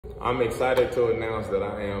I'm excited to announce that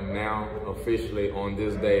I am now officially on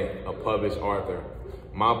this day a published author.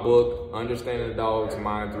 My book, Understanding the Dog's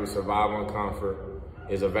Mind Through Survival and Comfort,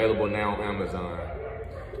 is available now on Amazon.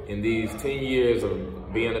 In these 10 years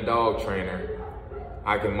of being a dog trainer,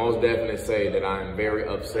 I can most definitely say that I am very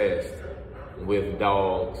obsessed with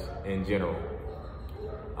dogs in general.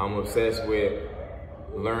 I'm obsessed with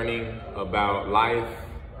learning about life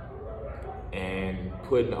and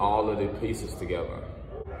putting all of the pieces together.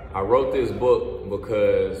 I wrote this book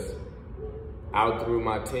because out through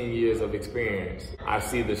my 10 years of experience, I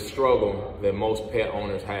see the struggle that most pet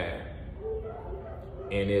owners have,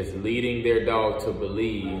 and it's leading their dog to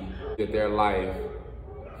believe that their life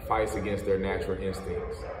fights against their natural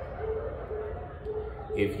instincts.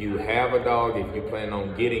 If you have a dog, if you plan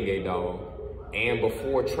on getting a dog, and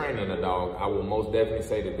before training a dog, I will most definitely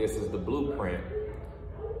say that this is the blueprint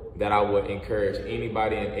that I would encourage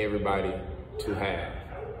anybody and everybody to have.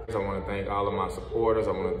 I want to thank all of my supporters.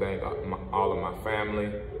 I want to thank all of my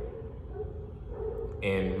family,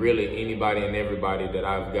 and really anybody and everybody that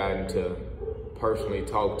I've gotten to personally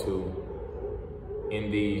talk to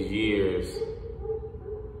in these years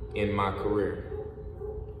in my career.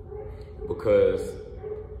 Because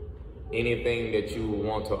anything that you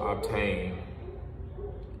want to obtain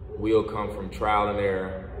will come from trial and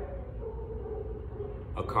error,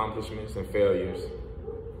 accomplishments and failures.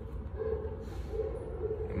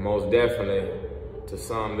 And most definitely, to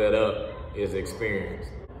sum that up, is experience.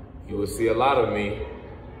 You will see a lot of me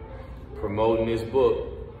promoting this book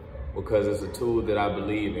because it's a tool that I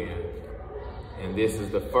believe in. And this is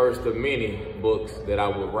the first of many books that I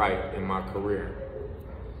will write in my career.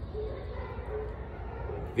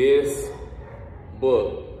 This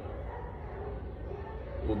book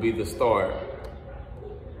will be the start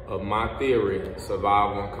of my theory,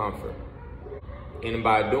 survival and comfort. And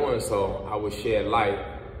by doing so, I will shed light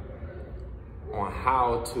on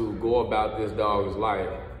how to go about this dog's life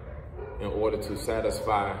in order to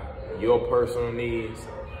satisfy your personal needs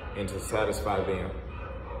and to satisfy them.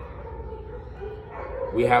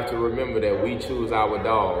 We have to remember that we choose our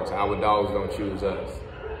dogs don't choose us.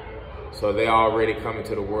 So they're already coming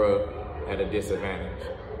to the world at a disadvantage.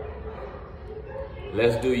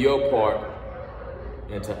 Let's do your part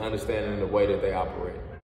into understanding the way that they operate.